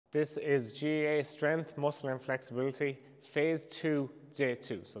This is GAA strength, muscle and flexibility, phase 2, day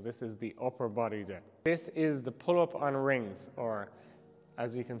 2. So this is the upper body day. This is the pull-up on rings, or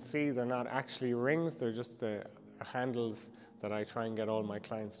as you can see, they're not actually rings, they're just the handles that I try and get all my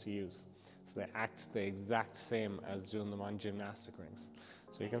clients to use. So they act the exact same as doing them on gymnastic rings.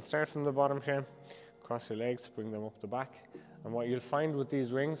 So you can start from the bottom, Shane, cross your legs, bring them up the back. And what you'll find with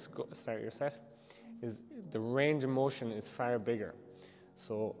these rings, start your set, is the range of motion is far bigger.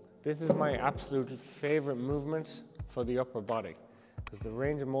 So this is my absolute favorite movement for the upper body, because the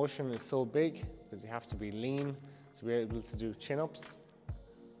range of motion is so big, because you have to be lean to be able to do chin-ups,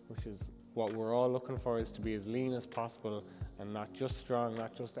 which is what we're all looking for, is to be as lean as possible and not just strong,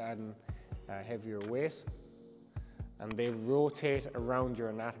 not just adding heavier weight. And they rotate around your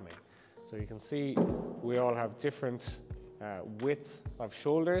anatomy. So you can see we all have different width of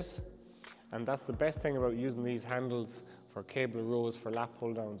shoulders, and that's the best thing about using these handles for cable rows, for lat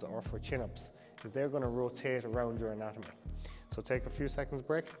pull downs, or for chin-ups, is they're going to rotate around your anatomy. So take a few seconds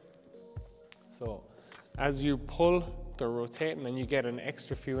break. So as you pull, they're rotating, and you get an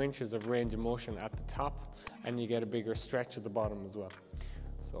extra few inches of range of motion at the top, and you get a bigger stretch at the bottom as well.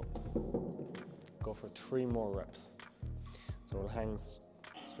 So go for 3 more reps. So it'll hang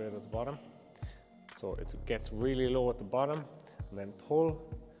straight at the bottom. So it gets really low at the bottom, and then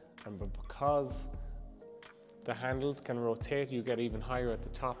pull, and because the handles can rotate, you get even higher at the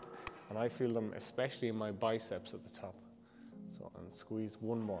top, and I feel them especially in my biceps at the top. So, and squeeze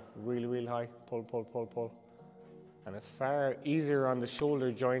 1 more, really, really high, pull, pull, pull, pull. And it's far easier on the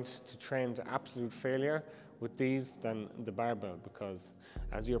shoulder joint to train to absolute failure with these than the barbell, because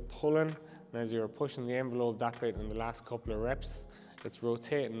as you're pulling and as you're pushing the envelope that bit in the last couple of reps, it's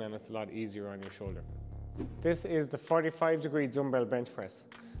rotating and it's a lot easier on your shoulder. This is the 45-degree dumbbell bench press.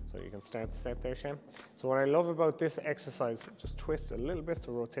 So you can start the set there, Shane. So what I love about this exercise, just twist a little bit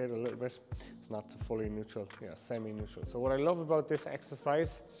to rotate a little bit. It's not to fully neutral, yeah, semi-neutral. So what I love about this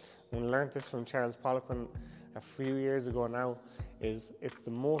exercise, and I learned this from Charles Poliquin a few years ago now, is it's the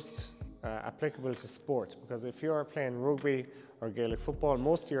most applicable to sport. Because if you're playing rugby or Gaelic football,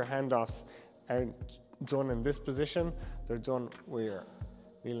 most of your handoffs aren't done in this position. They're done where you're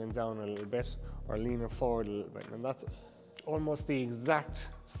kneeling down a little bit or leaning forward a little bit. And that's almost the exact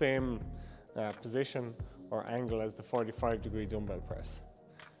same position or angle as the 45-degree dumbbell press.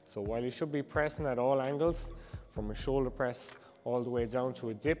 So while you should be pressing at all angles, from a shoulder press all the way down to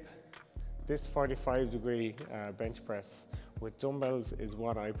a dip, this 45-degree bench press with dumbbells is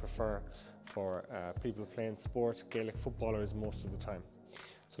what I prefer for people playing sport, Gaelic footballers most of the time.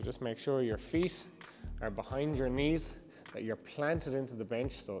 So just make sure your feet are behind your knees, that you're planted into the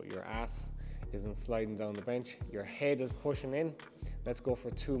bench, so your ass isn't sliding down the bench. Your head is pushing in. Let's go for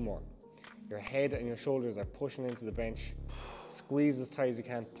 2 more. Your head and your shoulders are pushing into the bench. Squeeze as tight as you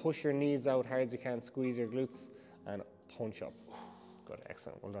can. Push your knees out hard as you can. Squeeze your glutes and punch up. Good,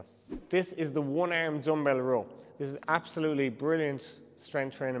 excellent, well done. This is the 1-arm dumbbell row. This is absolutely brilliant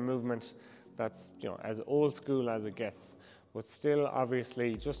strength training movement that's, you know, as old school as it gets, but still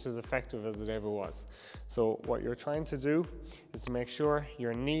obviously just as effective as it ever was. So what you're trying to do is to make sure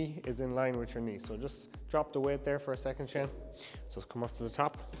your knee is in line with your knee. So just drop the weight there for a second, Shane. So come up to the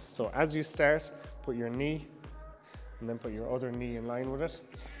top. So as you start, put your knee and then put your other knee in line with it.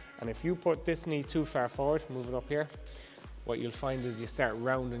 And if you put this knee too far forward, move it up here, what you'll find is you start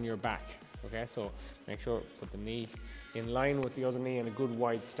rounding your back. Okay, so make sure put the knee in line with the other knee in a good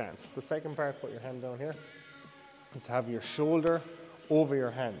wide stance. The second part, put your hand down here, is to have your shoulder over your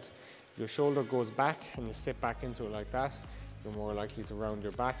hand. If your shoulder goes back and you sit back into it like that, you're more likely to round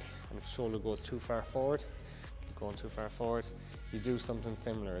your back. And if shoulder goes too far forward, going too far forward, you do something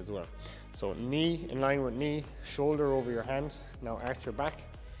similar as well. So knee in line with knee, shoulder over your hand. Now arch your back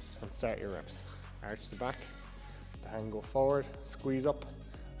and start your reps. Arch the back, the hand go forward, squeeze up,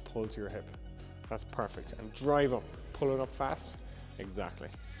 pull to your hip. That's perfect. And drive up, pull it up fast. Exactly.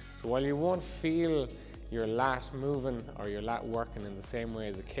 So while you won't feel your lat moving or your lat working in the same way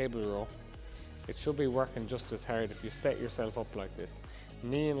as a cable row, it should be working just as hard if you set yourself up like this.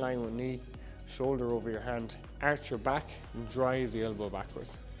 Knee in line with knee, shoulder over your hand, arch your back and drive the elbow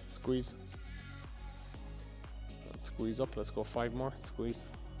backwards. Squeeze. And squeeze up, let's go 5 more, squeeze.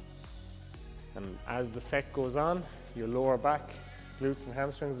 And as the set goes on, your lower back, glutes and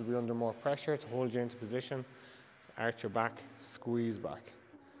hamstrings will be under more pressure to hold you into position. So arch your back, squeeze back.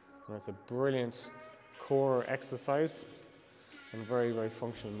 And it's a brilliant core exercise and very, very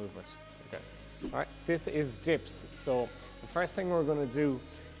functional movement. Okay. All right, this is dips. So the first thing we're going to do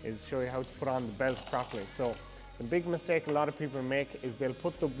is show you how to put on the belt properly. So the big mistake a lot of people make is they'll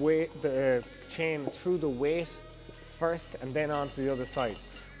put the chain through the weight first and then onto the other side.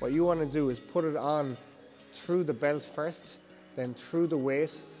 What you want to do is put it on through the belt first, then through the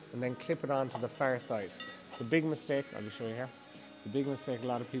weight, and then clip it onto the far side. The big mistake, I'll just show you here, the big mistake a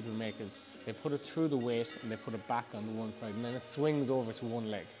lot of people make is they put it through the weight and they put it back on the one side, and then it swings over to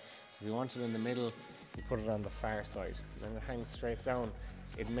one leg. So if you want it in the middle, you put it on the far side, and then it hangs straight down.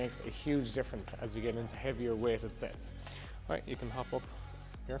 It makes a huge difference as you get into heavier weighted sets. All right, you can hop up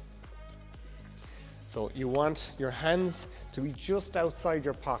here. So you want your hands to be just outside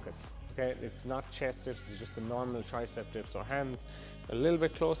your pockets, okay? It's not chest dips, it's just a normal tricep dip. So hands a little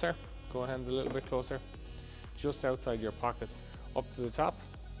bit closer, go hands a little bit closer, just outside your pockets, up to the top.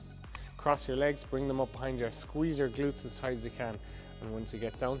 Cross your legs, bring them up behind you, squeeze your glutes as tight as you can, and once you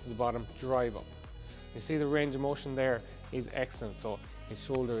get down to the bottom, drive up. You see the range of motion there is excellent, so his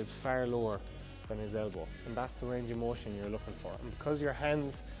shoulder is far lower than his elbow, and that's the range of motion you're looking for. And because your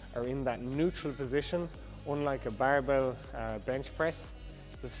hands are in that neutral position, unlike a barbell bench press,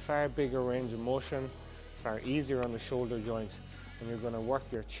 there's far bigger range of motion, it's far easier on the shoulder joint, and you're going to work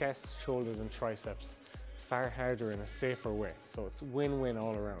your chest, shoulders and triceps far harder in a safer way. So it's win-win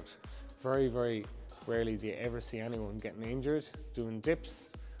all around. Very, very rarely do you ever see anyone getting injured doing dips,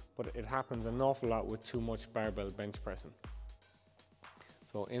 but it happens an awful lot with too much barbell bench pressing.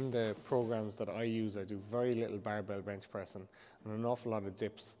 So in the programs that I use, I do very little barbell bench pressing and an awful lot of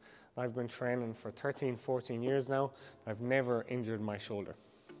dips. I've been training for 13, 14 years now. I've never injured my shoulder.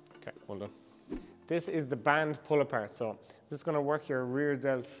 Okay, well done. This is the band pull apart. So this is going to work your rear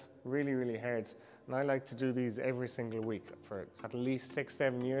delts really, really hard. And I like to do these every single week. For at least 6,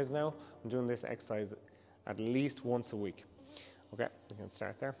 7 years now, I'm doing this exercise at least once a week. Okay, we can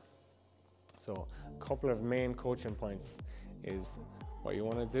start there. So a couple of main coaching points is what you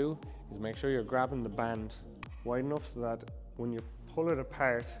want to do is make sure you're grabbing the band wide enough so that when you pull it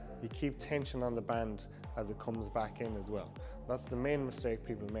apart, you keep tension on the band as it comes back in as well. That's the main mistake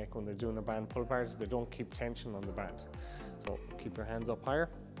people make when they're doing a band pull apart, is they don't keep tension on the band. So keep your hands up higher,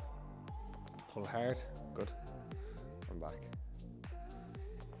 pull hard, good, and back.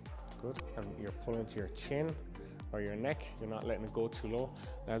 Good, and you're pulling to your chin or your neck, you're not letting it go too low.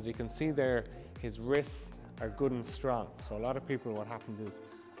 And as you can see there, his wrists are good and strong. So a lot of people, what happens is,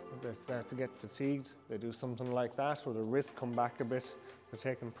 as they start to get fatigued, they do something like that, where the wrists come back a bit,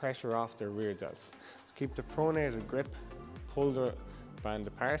 they're taking pressure off their rear delts. So keep the pronated grip, pull the band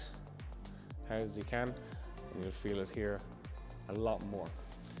apart, hard as you can, and you'll feel it here a lot more.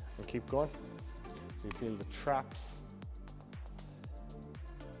 And keep going, so you feel the traps,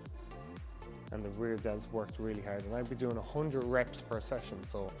 and the rear delts worked really hard. And I'd be doing 100 reps per session,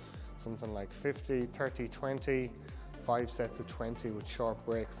 so something like 50, 30, 20, 5 sets of 20 with short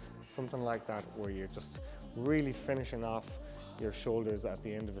breaks, something like that, where you're just really finishing off your shoulders at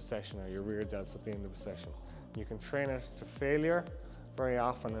the end of a session, or your rear delts at the end of a session. You can train it to failure very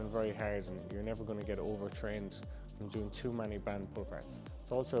often and very hard, and you're never going to get overtrained from doing too many band pull parts.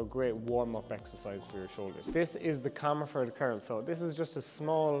 It's also a great warm-up exercise for your shoulders. This is the Comerford curl. So this is just a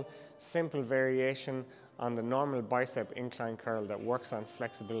small, simple variation on the normal bicep incline curl that works on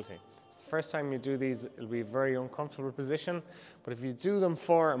flexibility. It's the first time you do these, it'll be a very uncomfortable position, but if you do them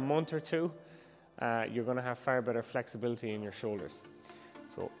for a month or two, you're going to have far better flexibility in your shoulders.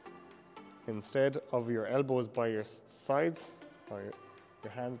 So instead of your elbows by your sides, or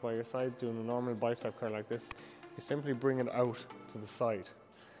your hands by your side, doing a normal bicep curl like this, you simply bring it out to the side.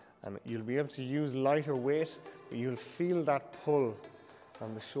 And you'll be able to use lighter weight, but you'll feel that pull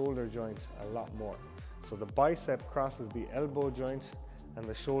on the shoulder joint a lot more. So the bicep crosses the elbow joint and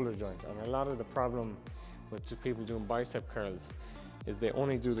the shoulder joint. And a lot of the problem with people doing bicep curls is they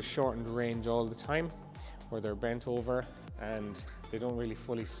only do the shortened range all the time, where they're bent over and they don't really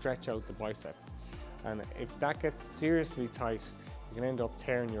fully stretch out the bicep. And if that gets seriously tight, you can end up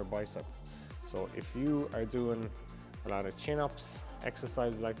tearing your bicep. So if you are doing a lot of chin-ups,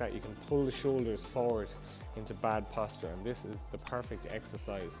 exercises like that, you can pull the shoulders forward into bad posture, and this is the perfect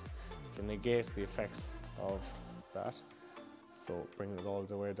exercise to negate the effects of that. So bring it all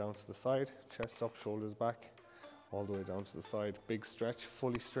the way down to the side, chest up, shoulders back, all the way down to the side. Big stretch,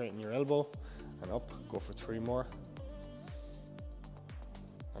 fully straighten your elbow, and up, go for 3 more.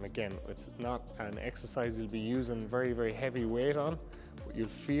 And again, it's not an exercise you'll be using very, very heavy weight on, but you'll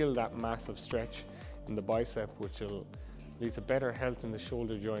feel that massive stretch in the bicep, which will lead to better health in the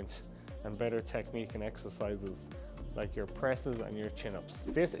shoulder joint and better technique in exercises like your presses and your chin-ups.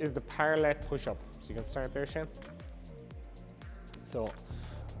 This is the parallel push-up. So you can start there, Shane. So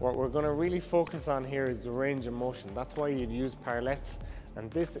what we're going to really focus on here is the range of motion. That's why you'd use parallettes,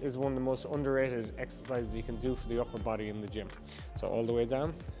 and this is one of the most underrated exercises you can do for the upper body in the gym. So all the way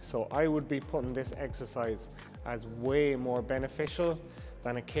down. So I would be putting this exercise as way more beneficial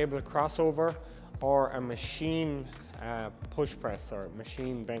than a cable crossover or a machine push press or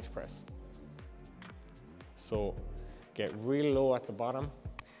machine bench press. So get real low at the bottom,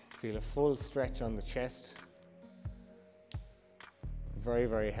 feel a full stretch on the chest, very,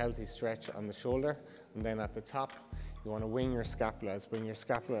 very healthy stretch on the shoulder, and then at the top, you want to wing your scapula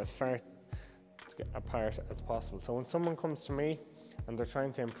as far apart as possible. So when someone comes to me and they're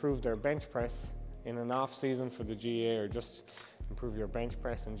trying to improve their bench press in an off season for the GAA or just improve your bench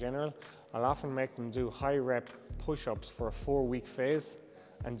press in general, I'll often make them do high rep push-ups for a 4-week phase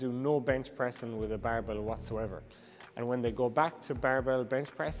and do no bench pressing with a barbell whatsoever. And when they go back to barbell bench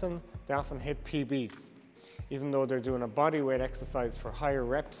pressing, they often hit PBs. Even though they're doing a body weight exercise for higher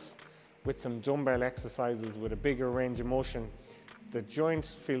reps with some dumbbell exercises with a bigger range of motion, the joint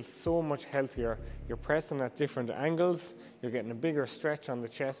feels so much healthier. You're pressing at different angles, you're getting a bigger stretch on the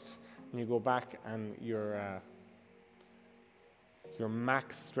chest, and you go back and your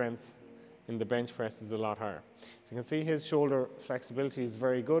max strength in the bench press is a lot higher. So you can see his shoulder flexibility is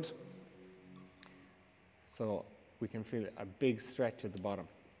very good. So we can feel a big stretch at the bottom.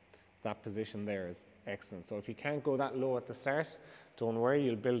 That position there is excellent. So if you can't go that low at the start, don't worry,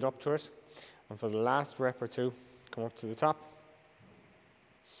 you'll build up to it. And for the last rep or two, come up to the top.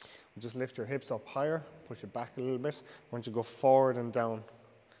 Just lift your hips up higher, push it back a little bit. Once you go forward and down,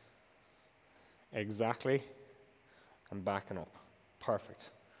 exactly, and back and up.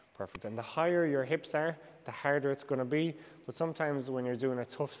 Perfect, perfect. And the higher your hips are, the harder it's going to be. But sometimes when you're doing a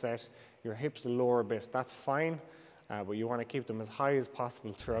tough set, your hips will lower a bit. That's fine, but you want to keep them as high as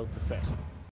possible throughout the set.